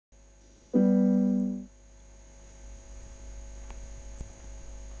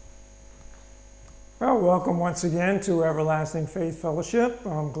Well, welcome once again to Everlasting Faith Fellowship.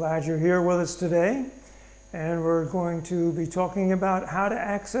 I'm glad you're here with us today. And we're going to be talking about how to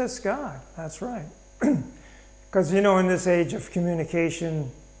access God. That's right. Because, in this age of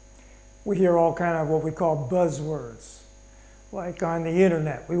communication, we hear all kind of what we call buzzwords. Like on the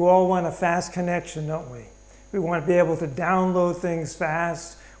internet, we all want a fast connection, don't we? We want to be able to download things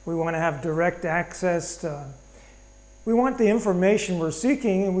fast. We want to have direct access to... We want the information we're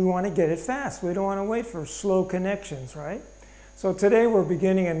seeking and we want to get it fast. We don't want to wait for slow connections, right? So today we're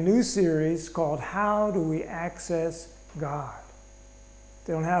beginning a new series called How Do We Access God?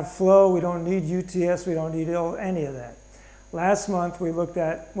 They don't have flow, we don't need UTS, we don't need any of that. Last month we looked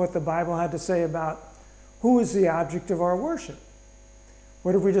at what the Bible had to say about who is the object of our worship.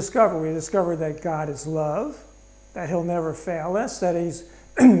 What did we discover? We discovered that God is love, that He'll never fail us, that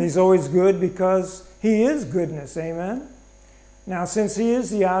He's always good because He is goodness, amen? Now, since He is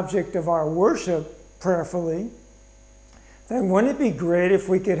the object of our worship prayerfully, then wouldn't it be great if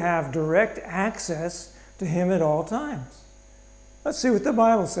we could have direct access to Him at all times? Let's see what the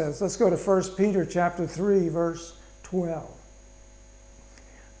Bible says. Let's go to 1 Peter chapter 3, verse 12.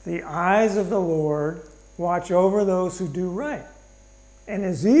 The eyes of the Lord watch over those who do right, and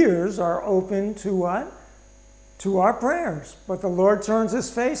His ears are open to what? To our prayers. But the Lord turns His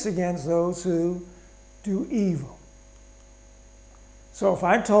face against those who do evil. So if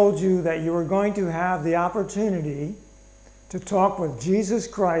I told you that you were going to have the opportunity to talk with Jesus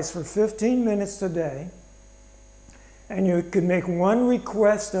Christ for 15 minutes today, and you could make one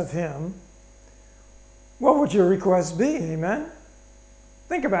request of Him, what would your request be? Amen?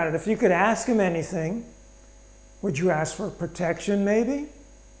 Think about it. If you could ask Him anything, would you ask for protection maybe?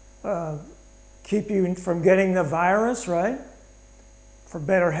 Keep you from getting the virus, right? For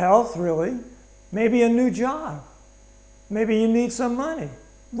better health, really. Maybe a new job. Maybe you need some money.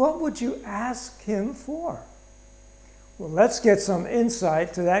 What would you ask Him for? Well, let's get some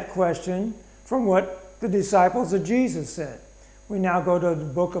insight to that question from what the disciples of Jesus said. We now go to the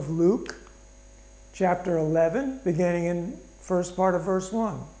book of Luke, chapter 11, beginning in first part of verse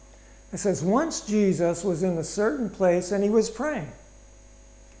 1. It says, once Jesus was in a certain place and He was praying.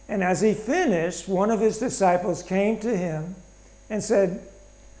 And as He finished, one of His disciples came to Him and said,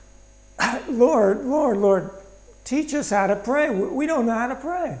 Lord, teach us how to pray. We don't know how to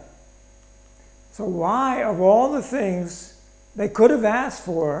pray. So why, of all the things they could have asked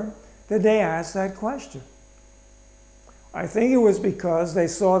for, did they ask that question? I think it was because they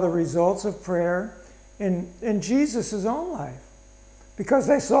saw the results of prayer in Jesus' own life. Because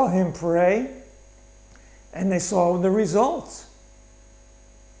they saw Him pray and they saw the results.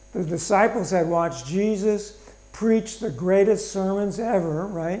 The disciples had watched Jesus preach the greatest sermons ever,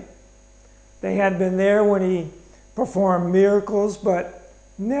 right? They had been there when He performed miracles, but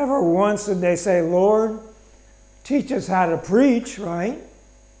never once did they say, Lord, teach us how to preach, right?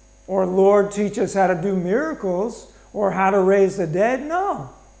 Or Lord, teach us how to do miracles, or how to raise the dead. No.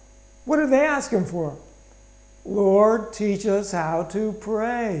 What did they ask Him for? Lord, teach us how to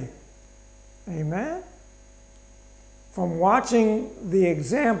pray. Amen? From watching the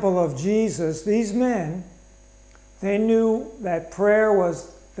example of Jesus, these men, they knew that prayer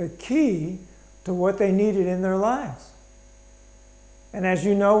was the key to what they needed in their lives. And as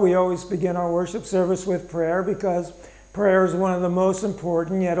you know, we always begin our worship service with prayer because prayer is one of the most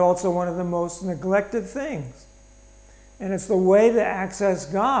important, yet also one of the most neglected things. And it's the way to access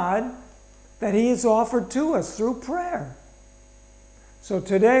God that He has offered to us through prayer. So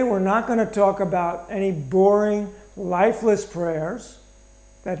today we're not going to talk about any boring, lifeless prayers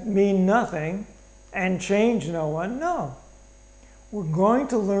that mean nothing and change no one. No. We're going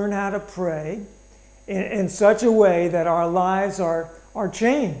to learn how to pray in such a way that our lives are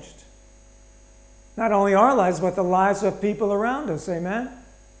changed. Not only our lives, but the lives of people around us. Amen?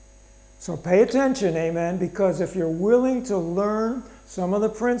 So pay attention, amen, because if you're willing to learn some of the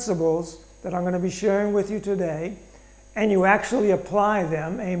principles that I'm going to be sharing with you today, and you actually apply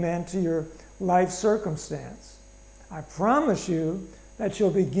them, amen, to your life circumstance, I promise you that you'll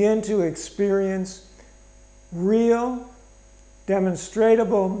begin to experience real,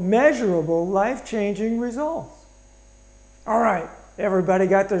 demonstrable, measurable, life-changing results. All right, everybody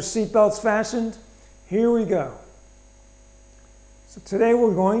got their seatbelts fastened? Here we go. So today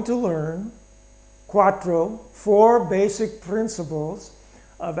we're going to learn four basic principles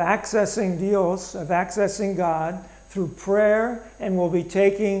of accessing Dios, of accessing God through prayer, and we'll be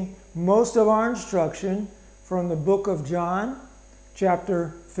taking most of our instruction from the book of John,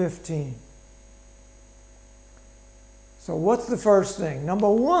 chapter 15. So what's the first thing? Number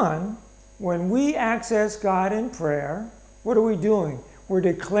one, when we access God in prayer, what are we doing? We're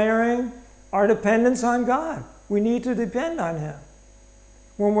declaring our dependence on God. We need to depend on Him.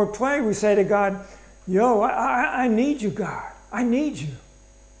 When we're praying, we say to God, I need you, God. I need you.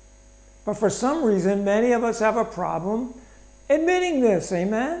 But for some reason, many of us have a problem admitting this,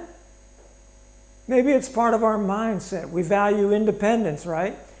 amen? Maybe it's part of our mindset. We value independence,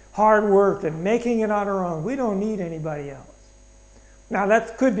 right? Hard work and making it on our own. We don't need anybody else. Now,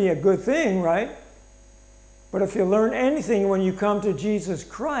 that could be a good thing, right? But if you learn anything when you come to Jesus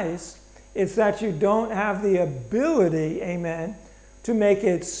Christ, it's that you don't have the ability, amen, to make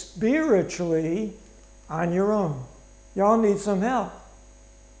it spiritually on your own. Y'all need some help.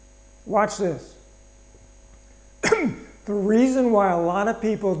 Watch this. The reason why a lot of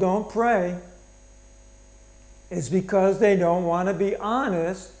people don't pray is because they don't want to be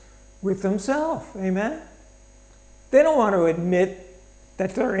honest with themselves. Amen? They don't want to admit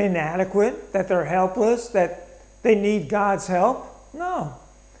that they're inadequate, that they're helpless, that they need God's help. No.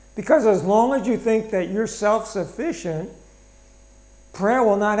 Because as long as you think that you're self-sufficient, prayer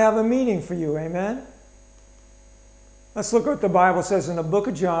will not have a meaning for you. Amen? Let's look at what the Bible says in the book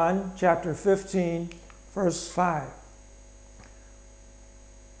of John, chapter 15, verse 5.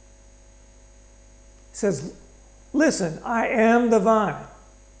 It says, "Listen, I am the vine.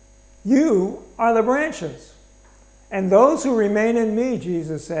 You are the branches. And those who remain in me,"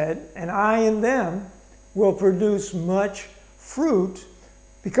 Jesus said, "and I in them, will produce much fruit.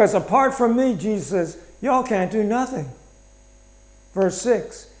 Because apart from me," Jesus says, "y'all can't do nothing." Verse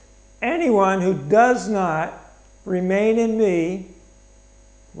 6, "Anyone who does not remain in me,"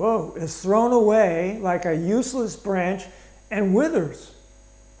 is thrown away like a useless branch and withers.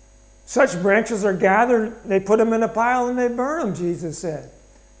 Such branches are gathered, they put them in a pile and they burn them, Jesus said.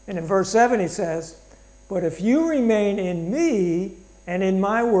 And in verse 7 he says, "But if you remain in me and in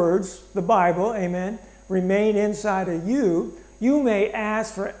my words," the Bible, amen, "remain inside of you, you may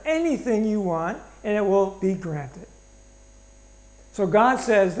ask for anything you want and it will be granted." So God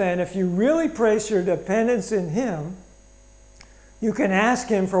says then, if you really place your dependence in Him, you can ask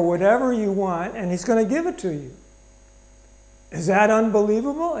Him for whatever you want and He's going to give it to you. Is that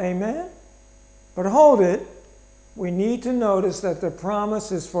unbelievable? Amen? But hold it. We need to notice that the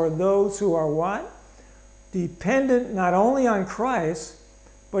promise is for those who are what? Dependent not only on Christ,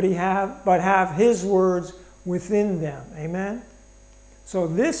 but have His words within them. Amen? So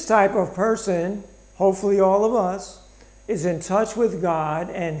this type of person, hopefully all of us, is in touch with God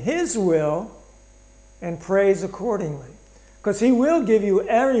and His will and prays accordingly. Because He will give you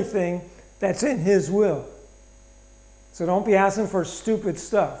everything that's in His will. So don't be asking for stupid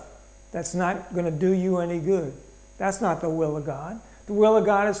stuff. That's not going to do you any good. That's not the will of God. The will of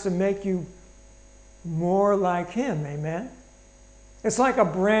God is to make you more like Him. Amen? It's like a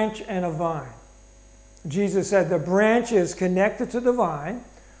branch and a vine. Jesus said the branch is connected to the vine.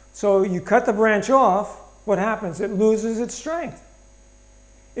 So you cut the branch off, what happens? It loses its strength.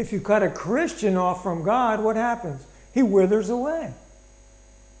 If you cut a Christian off from God, what happens? He withers away.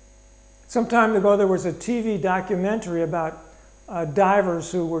 Some time ago, there was a TV documentary about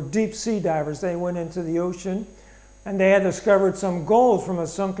divers who were deep sea divers. They went into the ocean and they had discovered some gold from a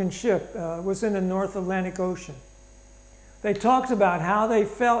sunken ship. It was in the North Atlantic Ocean. They talked about how they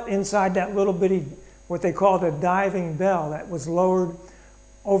felt inside that little bitty, what they called a diving bell that was lowered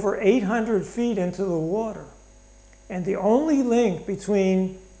over 800 feet into the water. And the only link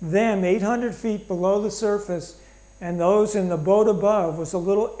between them, 800 feet below the surface, and those in the boat above was a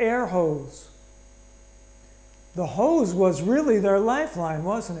little air hose. The hose was really their lifeline,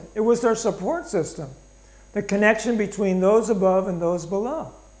 wasn't it? It was their support system, the connection between those above and those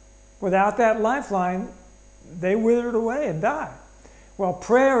below. Without that lifeline, they withered away and died. Well,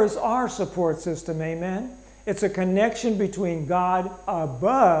 prayer is our support system, amen? It's a connection between God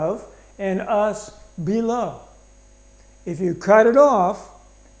above and us below. If you cut it off,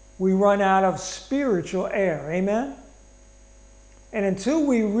 we run out of spiritual air. Amen? And until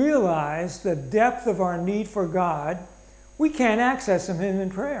we realize the depth of our need for God, we can't access Him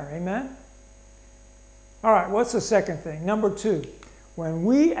in prayer. Amen? All right, what's the second thing? Number 2, when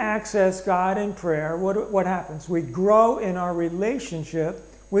we access God in prayer, what happens? We grow in our relationship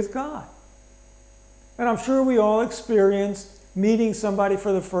with God. And I'm sure we all experienced meeting somebody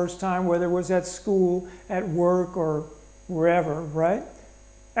for the first time, whether it was at school, at work, or wherever, right?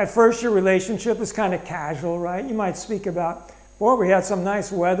 At first, your relationship is kind of casual, right? You might speak about, boy, we had some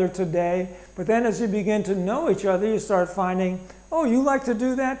nice weather today. But then as you begin to know each other, you start finding, oh, you like to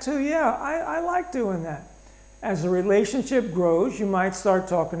do that too? Yeah, I like doing that. As the relationship grows, you might start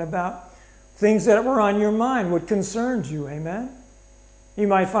talking about things that were on your mind, what concerned you, amen? You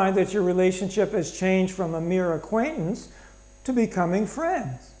might find that your relationship has changed from a mere acquaintance to becoming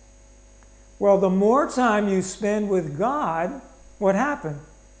friends. Well, the more time you spend with God, what happened?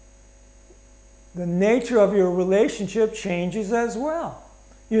 The nature of your relationship changes as well.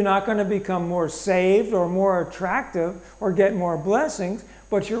 You're not going to become more saved or more attractive or get more blessings,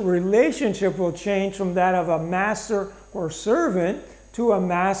 but your relationship will change from that of a master or servant to a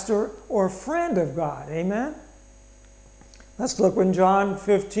master or friend of God. Amen? Let's look in John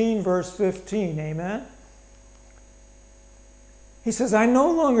 15, verse 15. Amen? He says, I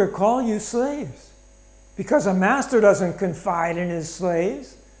no longer call you slaves, because a master doesn't confide in his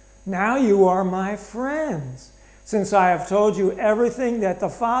slaves. Now you are my friends, since I have told you everything that the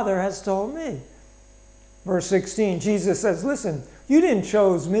Father has told me. Verse 16, Jesus says, listen, you didn't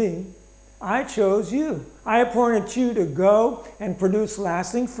choose me. I chose you. I appointed you to go and produce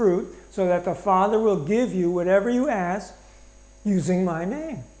lasting fruit so that the Father will give you whatever you ask using my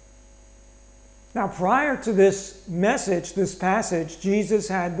name. Now, prior to this message, this passage, Jesus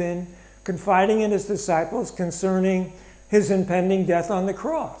had been confiding in his disciples concerning his impending death on the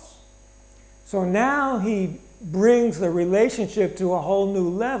cross. So now he brings the relationship to a whole new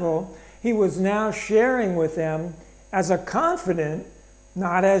level. He was now sharing with them as a confidant,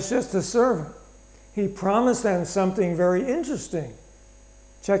 not as just a servant. He promised them something very interesting.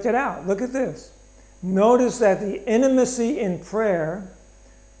 Check it out. Look at this. Notice that the intimacy in prayer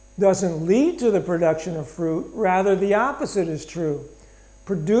doesn't lead to the production of fruit. Rather, the opposite is true.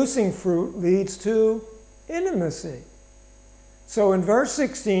 Producing fruit leads to intimacy. So in verse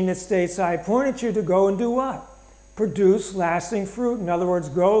 16 it states, I appointed you to go and do what? Produce lasting fruit. In other words,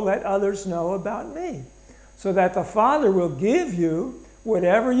 go let others know about me, so that the Father will give you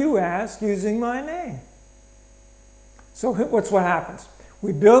whatever you ask using my name. So what happens?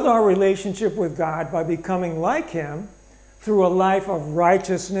 We build our relationship with God by becoming like him through a life of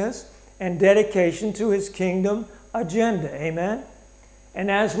righteousness and dedication to his kingdom agenda. Amen?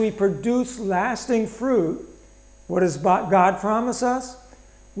 And as we produce lasting fruit, what does God promise us?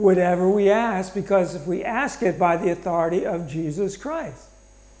 Whatever we ask, because if we ask it by the authority of Jesus Christ.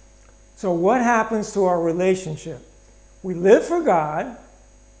 So what happens to our relationship? We live for God.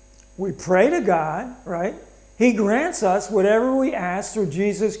 We pray to God, right? He grants us whatever we ask through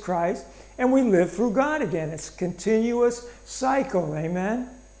Jesus Christ, and we live through God again. It's a continuous cycle, amen?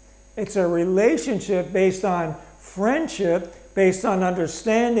 It's a relationship based on friendship, based on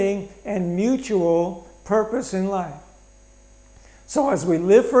understanding and mutual purpose in life. So as we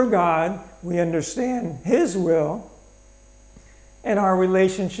live for God, we understand his will, and our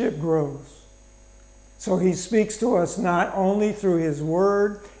relationship grows. So he speaks to us not only through his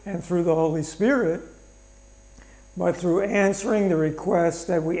word and through the Holy Spirit, but through answering the requests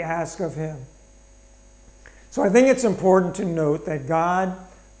that we ask of him. So I think it's important to note that God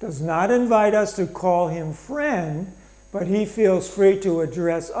does not invite us to call him friend, but he feels free to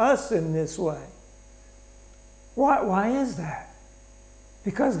address us in this way. Why is that?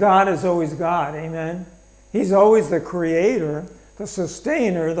 Because God is always God, amen? He's always the creator, the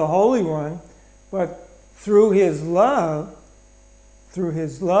sustainer, the Holy One, but through his love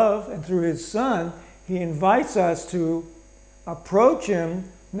and through his Son, he invites us to approach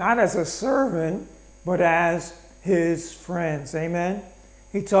him not as a servant, but as his friends. Amen?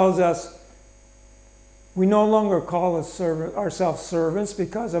 He tells us we no longer call ourselves servants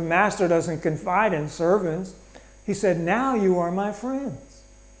because a master doesn't confide in servants. He said, now you are my friends.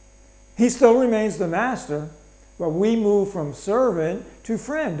 He still remains the master, but we move from servant to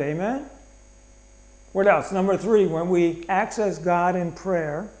friend. Amen? What else? Number 3, when we access God in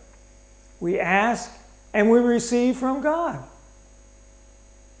prayer, we ask and we receive from God.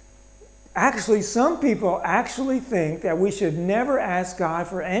 Actually, some people actually think that we should never ask God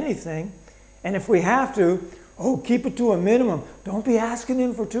for anything, and if we have to, keep it to a minimum. Don't be asking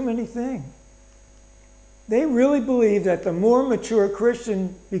him for too many things. They really believe that the more mature a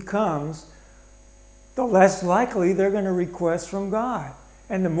Christian becomes, the less likely they're going to request from God,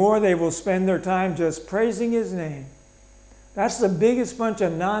 and the more they will spend their time just praising his name. That's the biggest bunch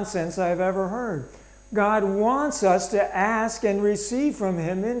of nonsense I've ever heard. God wants us to ask and receive from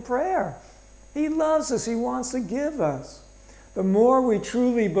him in prayer. He loves us. He wants to give us. The more we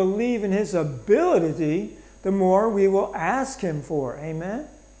truly believe in his ability, the more we will ask him for. Amen?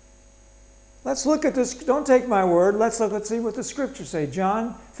 Let's look at this. Don't take my word. Let's see what the scriptures say.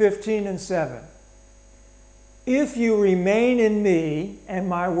 John 15:7. If you remain in me and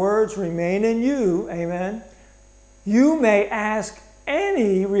my words remain in you, amen, you may ask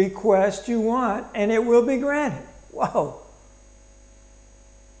any request you want, and it will be granted. Whoa.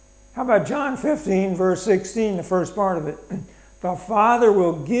 How about John 15, verse 16, the first part of it? The Father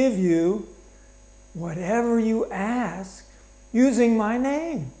will give you whatever you ask using my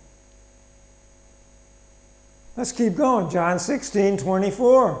name. Let's keep going. John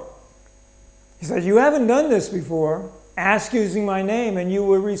 16:24. He said, you haven't done this before. Ask using my name and you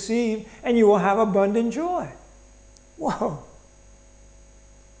will receive and you will have abundant joy. Whoa.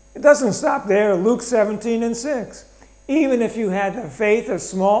 It doesn't stop there. Luke 17:6. Even if you had the faith as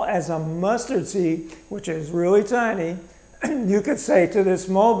small as a mustard seed, which is really tiny, you could say to this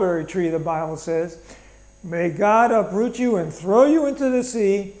mulberry tree, the Bible says, may God uproot you and throw you into the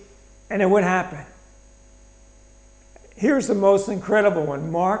sea, and it would happen. Here's the most incredible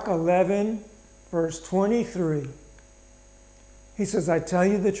one. Mark 11, verse 23. He says, I tell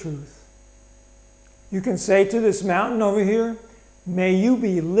you the truth. You can say to this mountain over here, may you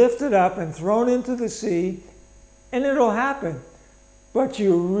be lifted up and thrown into the sea, and it'll happen. But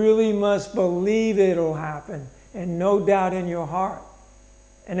you really must believe it'll happen, and no doubt in your heart.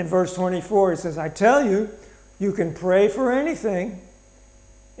 And in verse 24, he says, I tell you, you can pray for anything,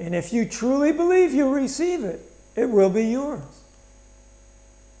 and if you truly believe you'll receive it, it will be yours.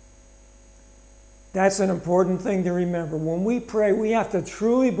 That's an important thing to remember. When we pray, we have to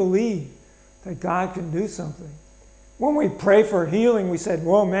truly believe that God can do something. When we pray for healing, we said,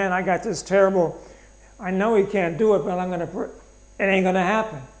 whoa, man, I got this terrible, I know he can't do it, but I'm going to pray. It ain't going to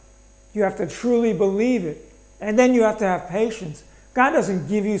happen. You have to truly believe it. And then you have to have patience. God doesn't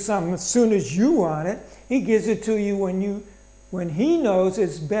give you something as soon as you want it. He gives it to you when he knows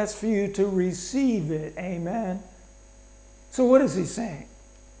it's best for you to receive it. Amen. So what is he saying?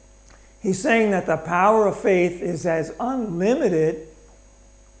 He's saying that the power of faith is as unlimited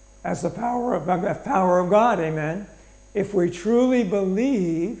as the power of God. Amen. If we truly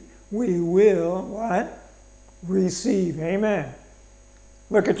believe, we will what? Receive. Amen.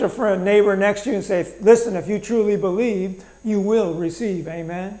 Look at your friend, neighbor next to you and say, listen, if you truly believe, you will receive.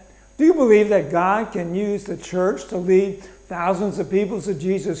 Amen. Do you believe that God can use the church to lead thousands of people to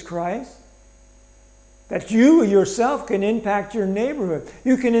Jesus Christ? That you yourself can impact your neighborhood.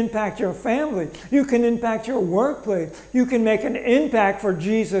 You can impact your family. You can impact your workplace. You can make an impact for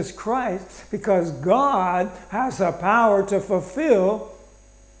Jesus Christ because God has the power to fulfill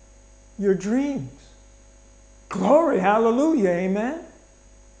your dreams. Glory, hallelujah, amen.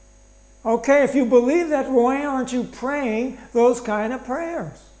 Okay, if you believe that, why aren't you praying those kind of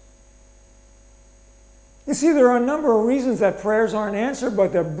prayers? You see, there are a number of reasons that prayers aren't answered,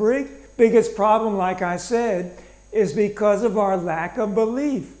 but the biggest problem, like I said, is because of our lack of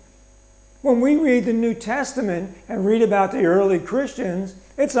belief. When we read the New Testament and read about the early Christians,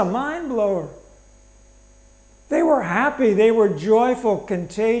 it's a mind blower. They were happy, they were joyful,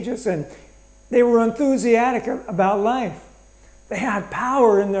 contagious, and they were enthusiastic about life. They had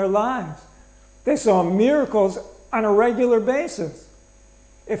power in their lives. They saw miracles on a regular basis.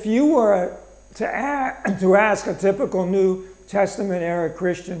 If you were to ask a typical New Testament era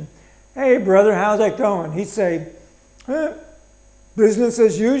Christian, hey brother, how's that going? He'd say, business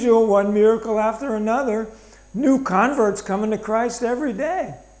as usual, one miracle after another. New converts coming to Christ every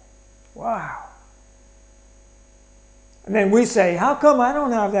day. Wow. And then we say, how come I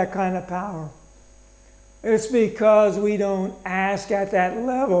don't have that kind of power? It's because we don't ask at that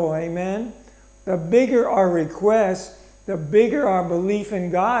level, amen? The bigger our request, the bigger our belief in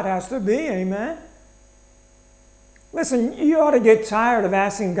God has to be, amen? Listen, you ought to get tired of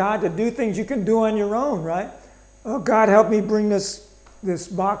asking God to do things you can do on your own, right? Oh, God, help me bring this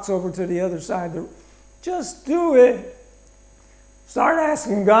box over to the other side. Just do it. Start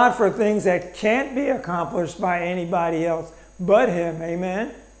asking God for things that can't be accomplished by anybody else but Him,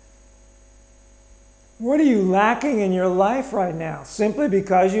 amen? What are you lacking in your life right now? Simply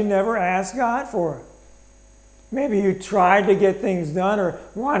because you never asked God for it. Maybe you tried to get things done or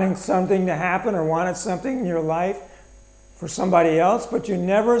wanting something to happen or wanted something in your life for somebody else, but you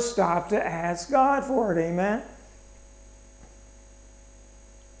never stopped to ask God for it. Amen?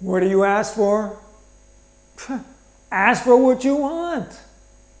 What do you ask for? Ask for what you want.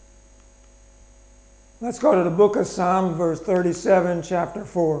 Let's go to the book of Psalm, verse 37, chapter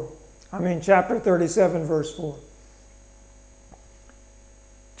 37, verse 4.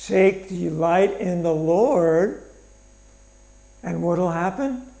 Take delight in the Lord, and what will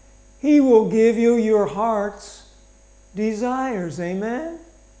happen? He will give you your heart's desires. Amen?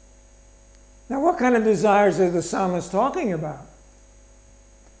 Now, what kind of desires is the psalmist talking about?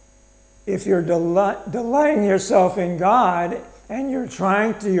 If you're delighting yourself in God and you're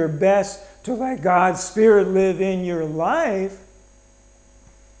trying to your best to let God's Spirit live in your life,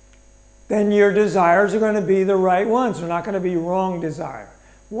 then your desires are going to be the right ones. They're not going to be wrong desires.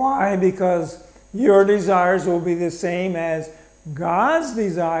 Why? Because your desires will be the same as God's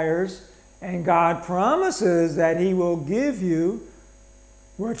desires, and God promises that He will give you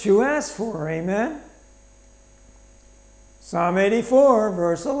what you ask for. Amen? Psalm 84,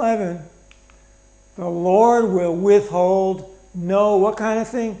 verse 11. The Lord will withhold no, what kind of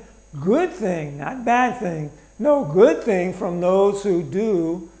thing? Good thing, not bad thing. No good thing from those who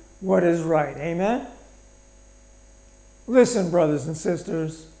do what is right. Amen? Listen, brothers and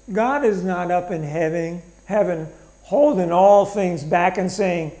sisters, God is not up in heaven holding all things back and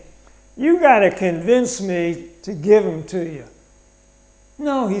saying, you got to convince me to give them to you.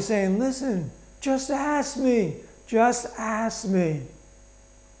 No, he's saying, listen, just ask me. Just ask me.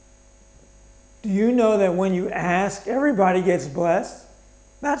 Do you know that when you ask, everybody gets blessed?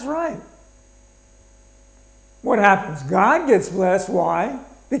 That's right. What happens? God gets blessed. Why?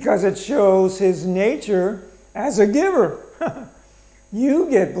 Because it shows his nature as a giver. You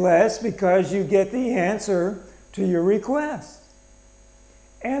get blessed because you get the answer to your request.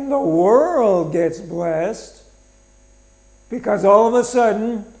 And the world gets blessed because all of a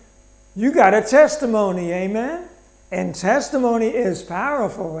sudden you got a testimony. Amen? And testimony is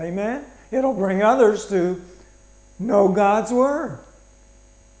powerful. Amen? It'll bring others to know God's word.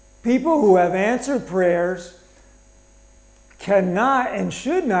 People who have answered prayers cannot and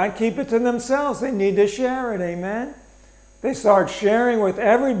should not keep it to themselves. They need to share it. Amen? They start sharing with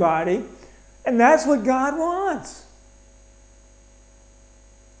everybody, and that's what God wants.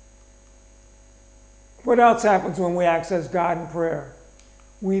 What else happens when we access God in prayer?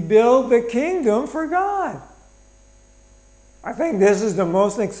 We build the kingdom for God. I think this is the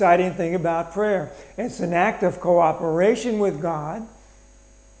most exciting thing about prayer. It's an act of cooperation with God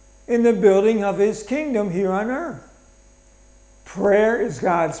in the building of his kingdom here on earth. Prayer is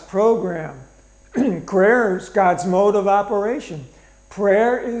God's program. Prayer is God's mode of operation.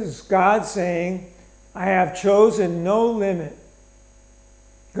 Prayer is God saying, I have chosen no limit.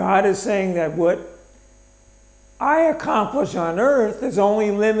 God is saying that what I accomplish on earth is only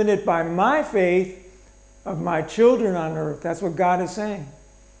limited by my faith of my children on earth. That's what God is saying.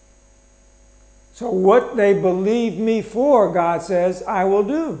 So what they believe me for, God says, I will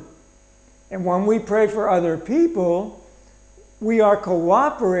do. And when we pray for other people, we are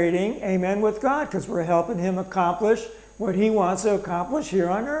cooperating, amen, with God, because we're helping him accomplish what he wants to accomplish here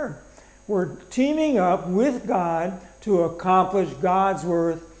on earth. We're teaming up with God to accomplish God's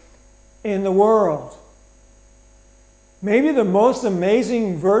work in the world. Maybe the most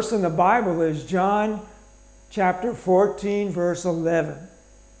amazing verse in the Bible is John chapter 14, verse 11.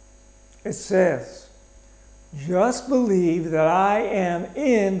 It says, just believe that I am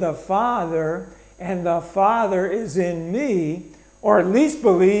in the Father and the Father is in me, or at least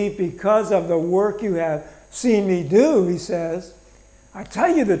believe because of the work you have seen me do, he says. I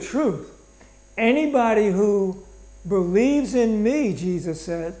tell you the truth. Anybody who believes in me, Jesus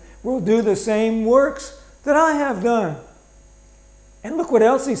said, will do the same works that I have done. And look what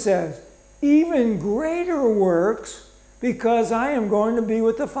else he says. Even greater works, because I am going to be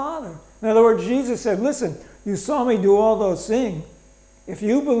with the Father. In other words, Jesus said, listen, you saw me do all those things. If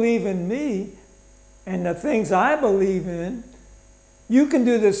you believe in me and the things I believe in, you can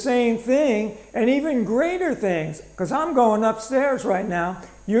do the same thing and even greater things. Because I'm going upstairs right now.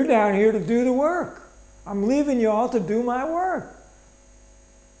 You're down here to do the work. I'm leaving you all to do my work.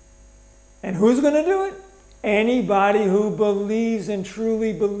 And who's going to do it? Anybody who believes and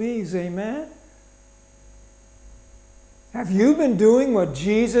truly believes. Amen? Have you been doing what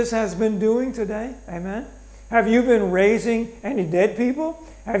Jesus has been doing today? Amen? Have you been raising any dead people?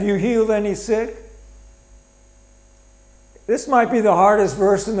 Have you healed any sick? This might be the hardest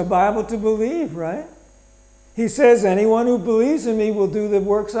verse in the Bible to believe, right? He says, anyone who believes in me will do the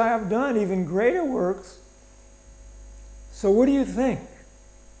works I have done, even greater works. So what do you think?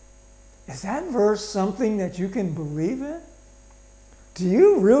 Is that verse something that you can believe in? Do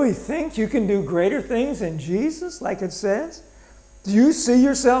you really think you can do greater things than Jesus, like it says? Do you see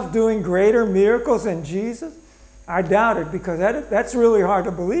yourself doing greater miracles than Jesus? I doubt it, because that's really hard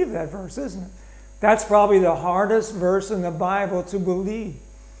to believe, that verse, isn't it? That's probably the hardest verse in the Bible to believe.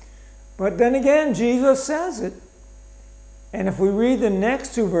 But then again, Jesus says it. And if we read the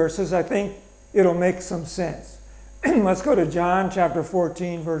next two verses, I think it'll make some sense. Let's go to John chapter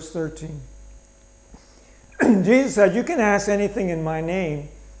 14, verse 13. Jesus said, you can ask anything in my name,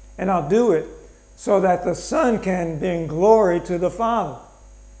 and I'll do it, so that the Son can bring glory to the Father.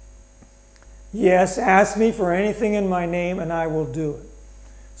 Yes, ask me for anything in my name, and I will do it.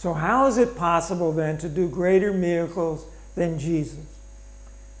 So how is it possible then to do greater miracles than Jesus?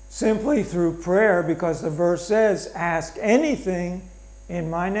 Simply through prayer, because the verse says, ask anything in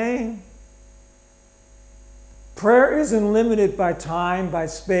my name. Prayer isn't limited by time, by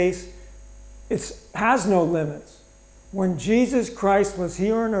space. It has no limits. When Jesus Christ was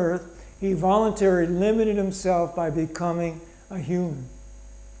here on earth, He voluntarily limited himself by becoming a human.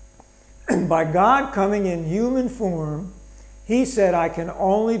 By God coming in human form, he said, I can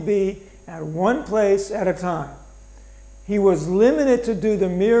only be at one place at a time. He was limited to do the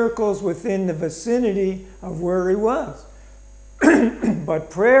miracles within the vicinity of where he was. But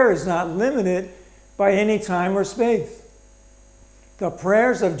prayer is not limited by any time or space. The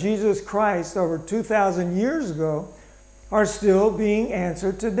prayers of Jesus Christ over 2,000 years ago are still being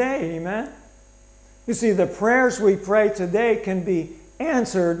answered today. Amen? You see, the prayers we pray today can be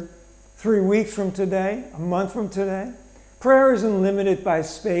answered 3 weeks from today, a month from today. Prayer isn't limited by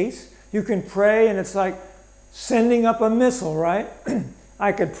space. You can pray and it's like sending up a missile, right?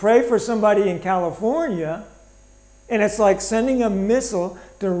 I could pray for somebody in California and it's like sending a missile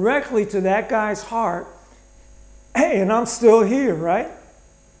directly to that guy's heart. Hey, and I'm still here, right?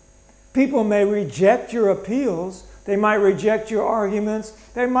 People may reject your appeals. They might reject your arguments.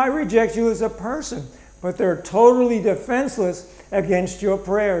 They might reject you as a person. But they're totally defenseless against your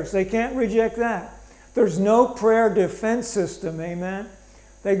prayers. They can't reject that. There's no prayer defense system, amen?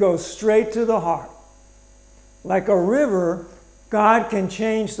 They go straight to the heart. Like a river, God can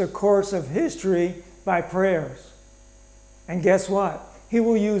change the course of history by prayers. And guess what? He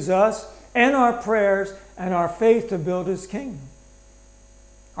will use us and our prayers and our faith to build his kingdom.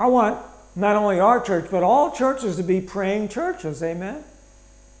 I want not only our church, but all churches to be praying churches, amen?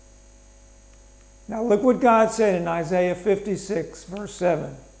 Now look what God said in Isaiah 56, verse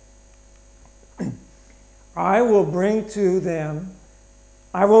 7. I will bring them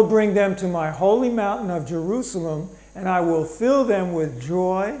to my holy mountain of Jerusalem, and I will fill them with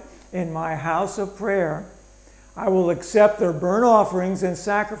joy in my house of prayer. I will accept their burnt offerings and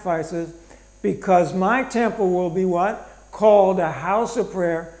sacrifices, because my temple will be what? Called a house of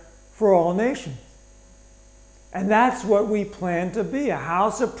prayer for all nations. And that's what we plan to be, a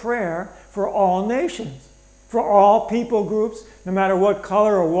house of prayer for all nations, for all people groups, no matter what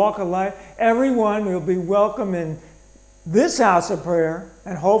color or walk of life. Everyone will be welcome in this house of prayer,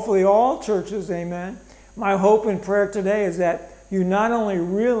 and hopefully all churches, amen. My hope and prayer today is that you not only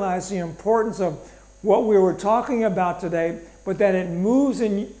realize the importance of what we were talking about today, but that it moves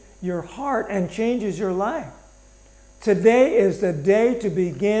in your heart and changes your life. Today is the day to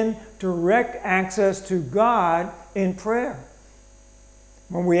begin direct access to God in prayer.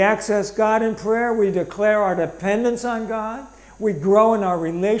 When we access God in prayer, we declare our dependence on God. We grow in our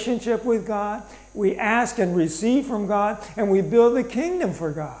relationship with God. We ask and receive from God, and we build the kingdom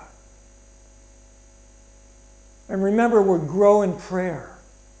for God. And remember, we grow in prayer.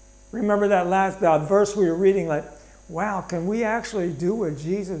 Remember that verse we were reading, like, wow, can we actually do what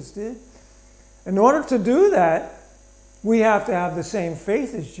Jesus did? In order to do that, we have to have the same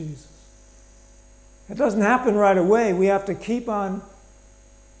faith as Jesus. It doesn't happen right away. We have to keep on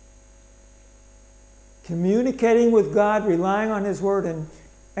communicating with God, relying on his word,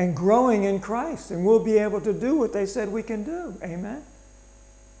 and growing in Christ. And we'll be able to do what they said we can do. Amen?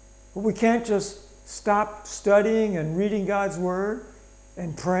 But we can't just stop studying and reading God's word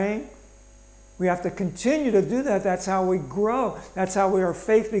and praying. We have to continue to do that. That's how we grow. That's how our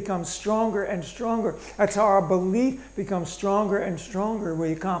faith becomes stronger and stronger. That's how our belief becomes stronger and stronger.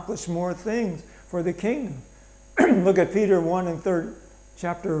 We accomplish more things for the kingdom. Look at Peter 1 and 3,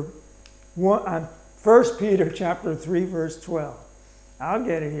 chapter 1, 1 Peter chapter 3, verse 12. I'll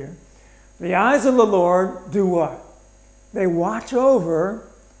get it here. The eyes of the Lord do what? They watch over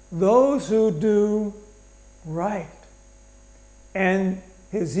those who do right. And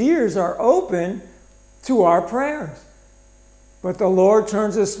his ears are open to our prayers. But the Lord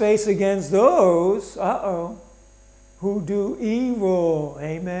turns his face against those, who do evil.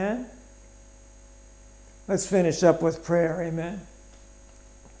 Amen? Let's finish up with prayer. Amen?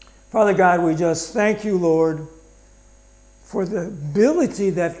 Father God, we just thank you, Lord, for the ability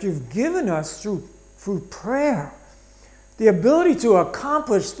that you've given us through prayer. The ability to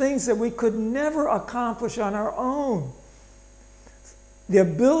accomplish things that we could never accomplish on our own. The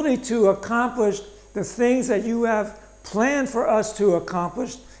ability to accomplish the things that you have planned for us to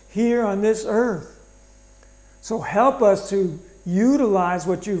accomplish here on this earth. So help us to utilize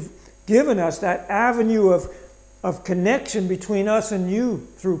what you've given us, that avenue of connection between us and you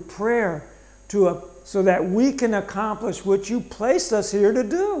through prayer, so that we can accomplish what you placed us here to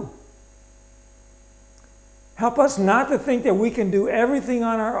do. Help us not to think that we can do everything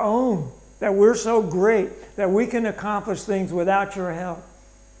on our own, that we're so great, that we can accomplish things without your help.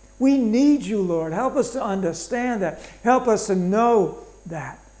 We need you, Lord. Help us to understand that. Help us to know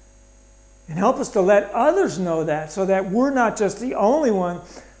that. And help us to let others know that, so that we're not just the only one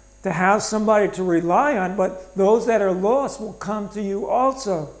to have somebody to rely on, but those that are lost will come to you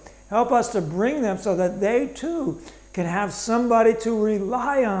also. Help us to bring them so that they too can have somebody to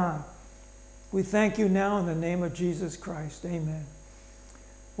rely on. We thank you now in the name of Jesus Christ. Amen.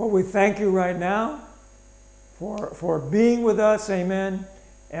 Well, we thank you right now for being with us. Amen.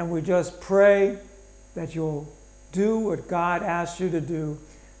 And we just pray that you'll do what God asks you to do.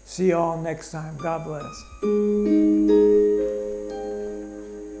 See you all next time. God bless.